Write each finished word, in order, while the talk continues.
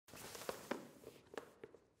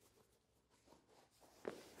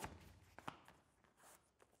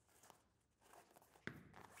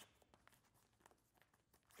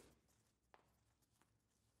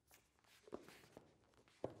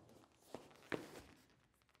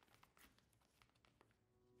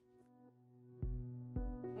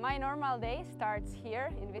My normal day starts here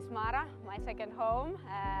in Vismara, my second home.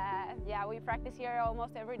 Yeah, we practice here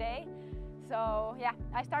almost every day. So yeah,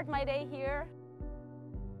 I start my day here.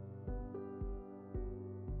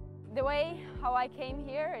 The way how I came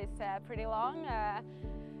here is pretty long.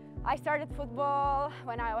 I started football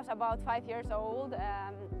when I was about 5 years old.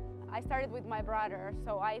 I started with my brother,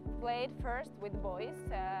 so I played first with boys,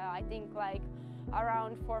 I think like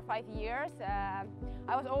around 4 or 5 years.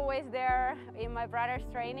 I was always there in my brother's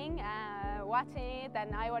training, watching it,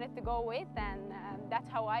 and I wanted to go with, and that's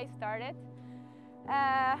how I started.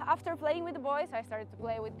 After playing with the boys, I started to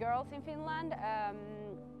play with girls in Finland.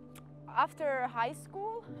 After high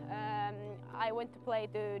school, I went to play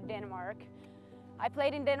to Denmark. I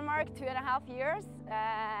played in Denmark 2.5 years.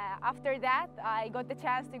 After that, I got the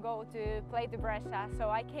chance to go to play to Brescia, so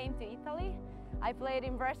I came to Italy. I played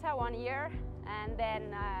in Brescia 1 year, and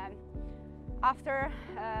then after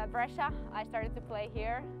Brescia, I started to play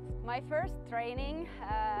here. My first training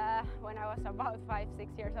when I was about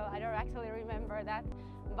 5-6 years old, I don't actually remember that,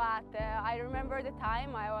 but I remember the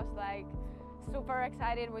time I was like super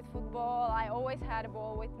excited with football. I always had a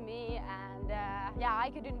ball with me, and yeah,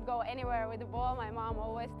 I couldn't go anywhere with the ball. My mom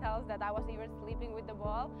always tells that I was even sleeping with the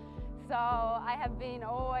ball. So I have been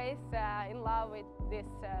always in love with this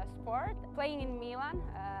sport. Playing in Milan,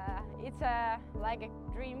 it's like a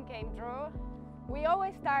dream came true. We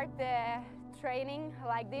always start the training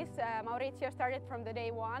like this. Mauricio started from the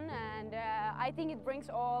day one, and I think it brings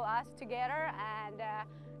all us together, and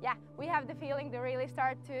yeah, we have the feeling to really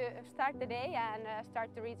start the day and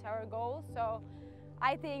start to reach our goals. So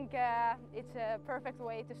I think it's a perfect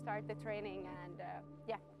way to start the training, and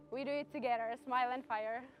yeah, we do it together, smile and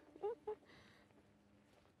fire.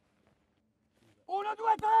 1,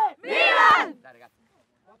 2, 3! Milan!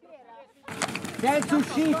 Senza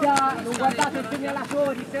uscita, non guardate i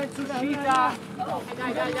segnalatori, senza uscita!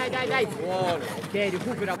 Dai! Buono! Ok,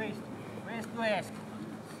 recupera questo esce.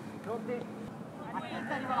 A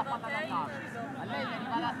te arriva la palla da casa, a lei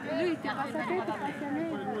arriva la testa. Lui ti passa a te, ti passa a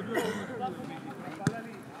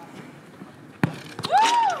me.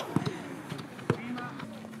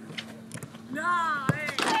 No!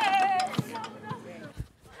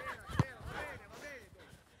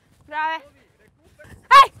 Brave!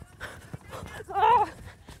 Hey! Oh.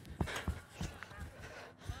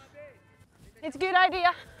 It's a good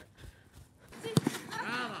idea.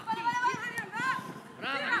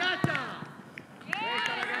 Brava ragazza!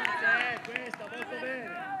 Questa ragazza, questa,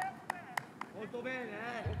 molto bene,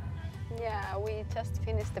 Yeah, we just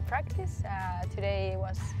finished the practice. Today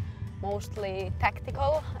was mostly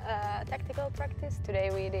tactical practice. Today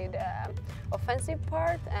we did offensive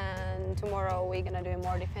part, and tomorrow we're gonna do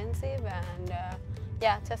more defensive, and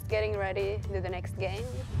yeah, just getting ready to the next game.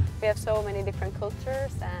 We have so many different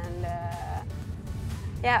cultures, and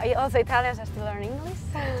yeah, also Italians have to learn English.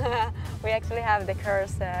 We actually have the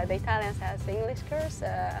course, the Italians has the English course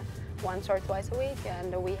once or twice a week,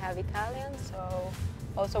 and we have Italian, so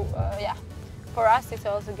also yeah, for us it's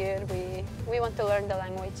also good. We want to learn the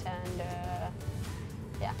language, and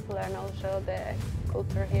yeah, learn also the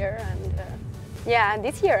culture here, and yeah,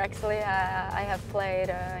 this year actually I have played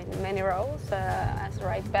in many roles as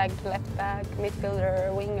right back, left back,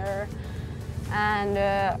 midfielder, winger, and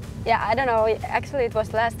yeah, I don't know, actually it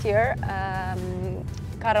was last year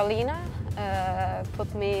Carolina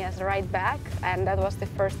put me as a right back, and that was the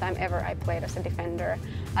first time ever I played as a defender.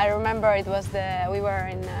 I remember it was we were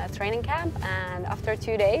in training camp, and after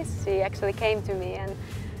 2 days she actually came to me and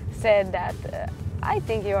said that I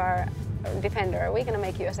think you are a defender, we're gonna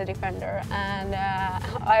make you as a defender, and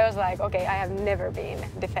I was like, okay, I have never been a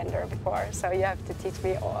defender before, so you have to teach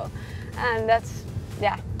me all, and that's,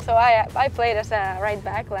 yeah, so I played as a right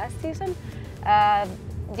back last season.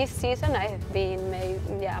 This season I have been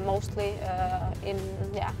mostly in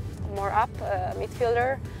more up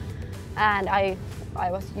midfielder, and I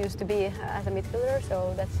was used to be as a midfielder,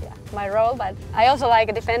 so that's my role. But I also like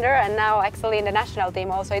a defender, and now actually in the national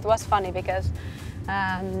team also it was funny because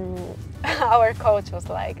our coach was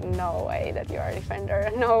like, no way that you are a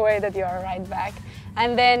defender, no way that you are a right back.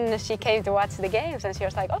 And then she came to watch the games, and she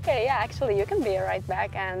was like, okay, yeah, actually you can be a right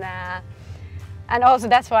back, and also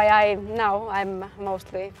that's why I'm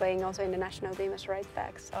mostly playing also in the national team as right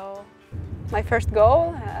back. So my first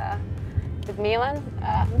goal with Milan,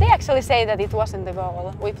 they actually say that it wasn't the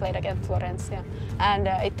goal. We played against Florencia, and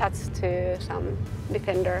it touched to some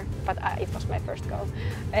defender, but it was my first goal.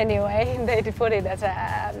 Anyway, they put it as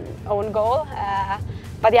an own goal.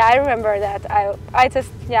 But yeah, I remember that I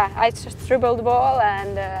just dribbled the ball,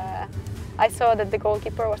 and I saw that the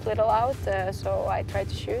goalkeeper was a little out, so I tried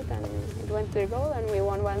to shoot, and it went to the goal, and we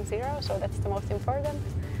won 1-0, so that's the most important.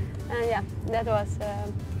 And yeah, that was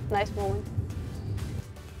a nice moment.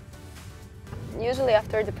 Usually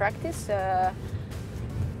after the practice,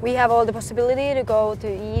 we have all the possibility to go to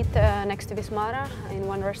eat next to Vismara in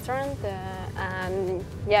one restaurant. And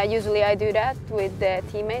yeah, usually I do that with the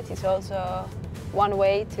teammates. It's also one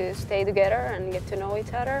way to stay together and get to know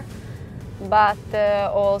each other. But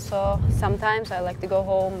also sometimes I like to go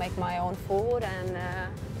home, make my own food, and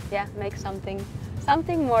yeah, make something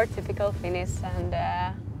more typical Finnish. And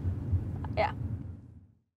yeah,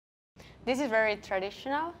 this is very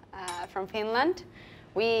traditional from Finland.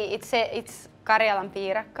 It's Karjalan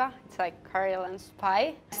piirakka. It's like Karjalan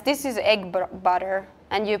pie. This is egg butter,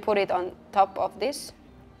 and you put it on top of this.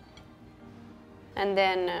 And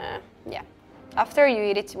then yeah, after you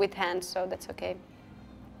eat it with hands, so that's okay.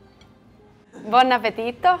 Buon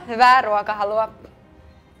appetito, hyvää ruokahalua.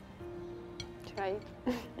 Try it.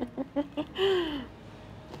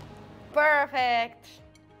 Perfect.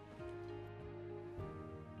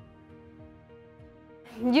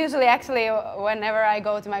 Usually, actually, whenever I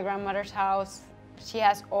go to my grandmother's house, she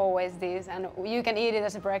has always this, and you can eat it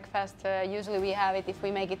as a breakfast. Usually, we have it if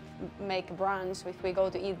we make brunch. If we go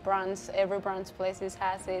to eat brunch, every brunch places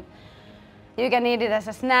has it. You can eat it as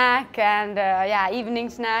a snack, and yeah, evening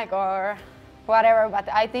snack or whatever. But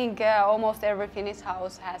I think almost every Finnish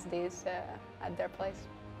house has this at their place.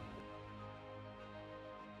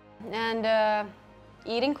 And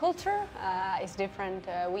eating culture is different.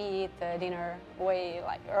 We eat dinner way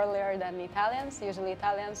earlier than Italians. Usually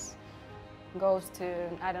Italians goes to,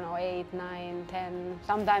 I don't know, 8, 9, 10.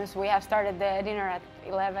 Sometimes we have started the dinner at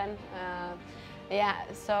 11. Yeah,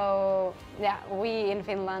 so yeah, we in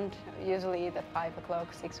Finland usually eat at 5 o'clock,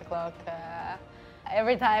 6 o'clock.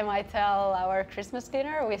 Every time I tell our Christmas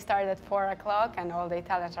dinner, we start at 4 o'clock, and all the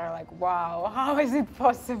Italians are like, wow, how is it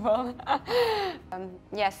possible?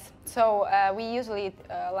 Yes, so we usually eat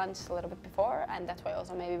lunch a little bit before, and that's why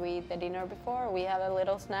also maybe we eat the dinner before. We have a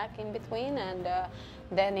little snack in between, and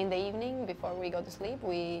then in the evening, before we go to sleep,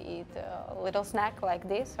 we eat a little snack like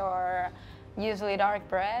this, or usually dark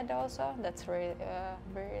bread also. That's really,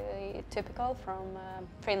 really typical from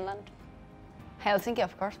Finland. Helsinki,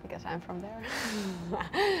 of course, because I'm from there.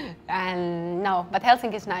 And no, but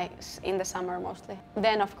Helsinki is nice in the summer mostly.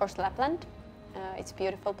 Then, of course, Lapland. It's a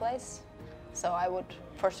beautiful place, so I would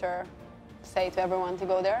for sure say to everyone to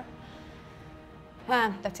go there.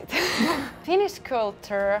 That's it. Finnish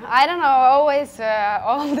culture, I don't know, always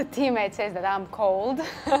all the teammates say that I'm cold.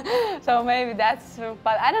 So maybe that's,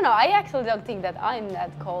 but I don't know, I actually don't think that I'm that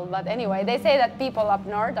cold. But anyway, they say that people up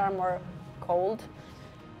north are more cold.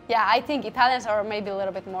 Yeah, I think Italians are maybe a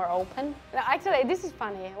little bit more open. Actually, this is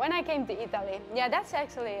funny. When I came to Italy, yeah, that's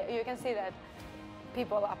actually, you can see that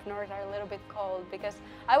people up north are a little bit cold, because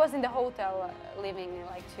I was in the hotel living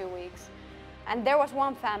like 2 weeks. And there was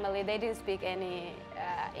one family, they didn't speak any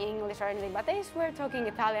English or anything, but they were talking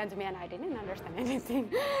Italian to me and I didn't understand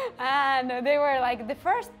anything. And they were like, the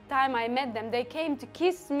first time I met them, they came to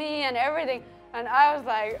kiss me and everything. And I was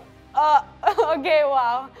like, oh, okay,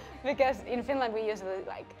 wow. Because in Finland we usually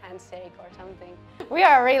like handshake or something. We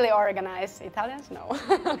are really organized. Italians, no.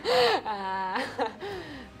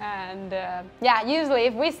 And yeah, usually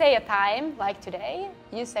if we say a time, like today,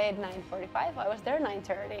 you say at 9:45, I was there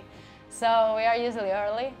 9:30. So we are usually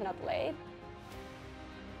early, not late.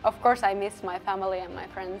 Of course, I miss my family and my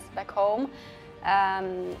friends back home.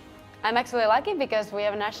 I'm actually lucky because we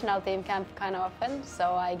have a national team camp kind of often,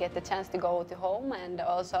 so I get the chance to go to home, and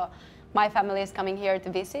also my family is coming here to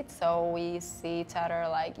visit, so we see each other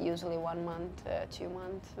like usually 1 month, 2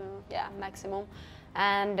 months, yeah, maximum.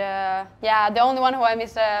 And yeah, the only one who I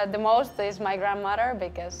miss the most is my grandmother,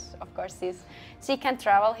 because of course she can't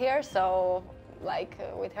travel here, so like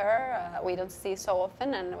with her we don't see so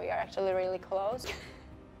often, and we are actually really close.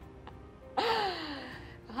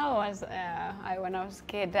 How was I when I was a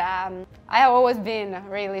kid? I have always been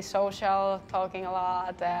really social, talking a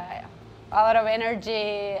lot of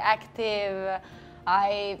energy, active.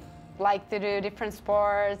 I like to do different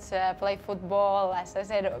sports, play football. As I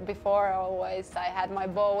said before, always I had my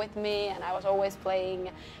ball with me, and I was always playing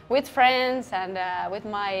with friends and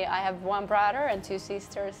I have 1 brother and 2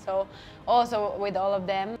 sisters, so also with all of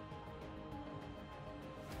them.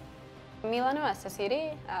 Milan as a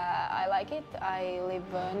city, I like it. I live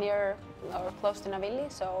near or close to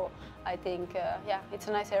Navilli, so I think yeah, it's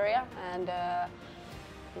a nice area, and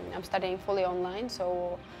I'm studying fully online,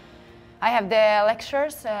 so I have the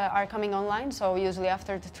lectures are coming online, so usually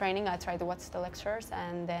after the training I try to watch the lectures,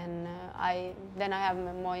 and then I have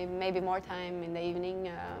maybe more time in the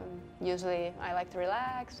evening. Usually I like to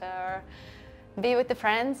relax or be with the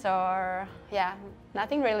friends, or yeah,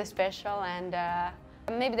 nothing really special. And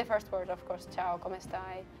Maybe the first word, of course, ciao, come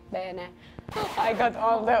stai, bene. I got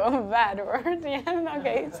all the bad words, yeah,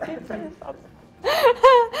 okay, skip this.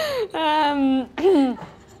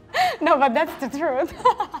 No, but that's the truth.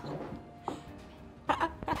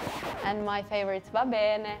 And my favorite, va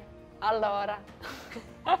bene, allora.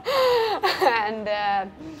 And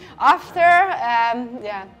after,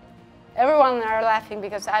 yeah, everyone are laughing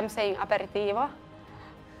because I'm saying aperitivo.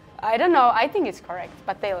 I don't know, I think it's correct,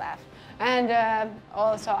 but they laugh. And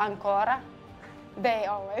also ancora, they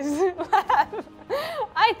always laugh.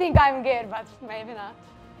 I think I'm good, but maybe not.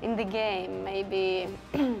 In the game, maybe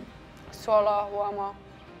solo, uomo,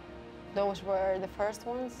 those were the first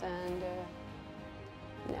ones, and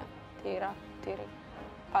yeah, tira, tiri,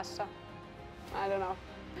 passa, I don't know.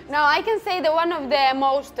 No, I can say the one of the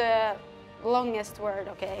most longest word,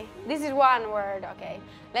 okay? This is one word, okay?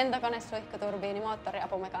 Lentokone, suihkuturbiini, moottori,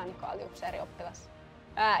 apumekaanikko, aliupseerioppilas.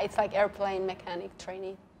 It's like airplane mechanic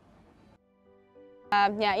training.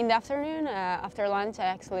 Yeah, in the afternoon, after lunch, I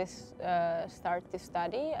actually start to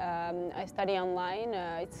study. I study online.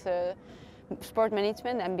 It's sport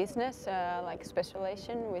management and business, like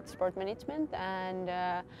specialization with sport management. And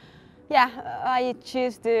yeah, I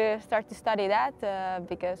choose to start to study that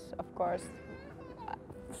because, of course,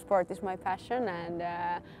 sport is my passion, and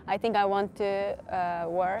I think I want to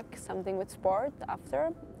work something with sport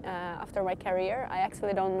after my career. I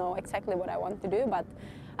actually don't know exactly what I want to do, but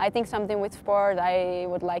I think something with sport. I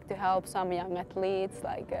would like to help some young athletes,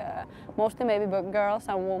 like mostly maybe girls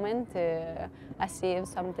and women, to achieve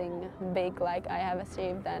something big like I have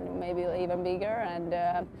achieved, and maybe even bigger. And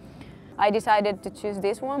I decided to choose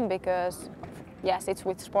this one because, yes, it's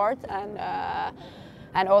with sport,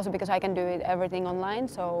 and also because I can do everything online,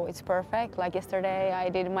 so it's perfect. Like yesterday, I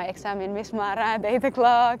did my exam in Vismara at 8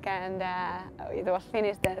 o'clock, and it was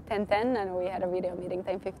finished at 10:10, and we had a video meeting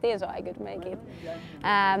 10:15, so I could make it.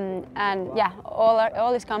 And yeah,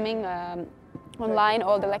 all is coming online,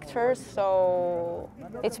 all the lectures, so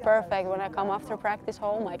it's perfect. When I come after practice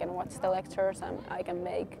home, I can watch the lectures, and I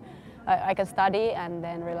can study and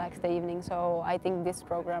then relax the evening. So I think this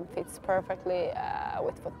program fits perfectly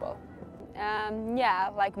with football. Yeah,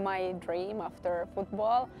 like my dream after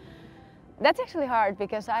football. That's actually hard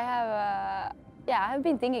because I have, yeah, I've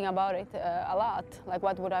been thinking about it a lot. Like,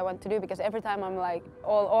 what would I want to do? Because every time I'm like,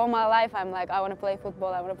 all my life, I'm like, I want to play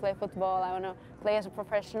football, I want to play football, I want to play as a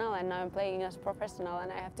professional, and now I'm playing as a professional,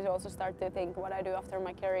 and I have to also start to think what I do after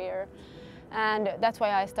my career. And that's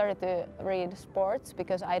why I started to read sports,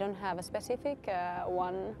 because I don't have a specific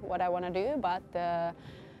one what I want to do, but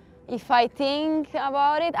if I think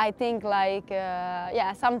about it, I think like,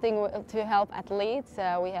 yeah, something to help athletes.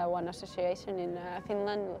 We have one association in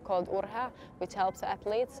Finland called Urha, which helps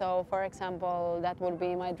athletes. So, for example, that would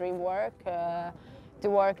be my dream work, to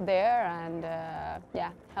work there and,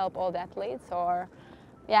 yeah, help all the athletes. Or,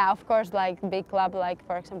 yeah, of course, like big club, like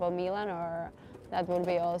for example Milan, or that would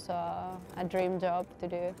be also a dream job to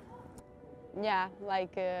do. Yeah,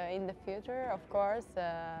 like in the future, of course.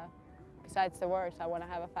 Besides the work, I want to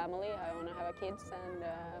have a family, I want to have kids, and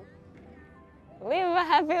live a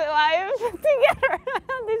happy life together.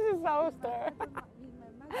 This is so stir.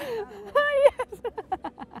 Yes.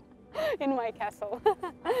 In my castle.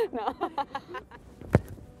 No.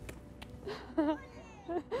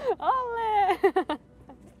 Ole!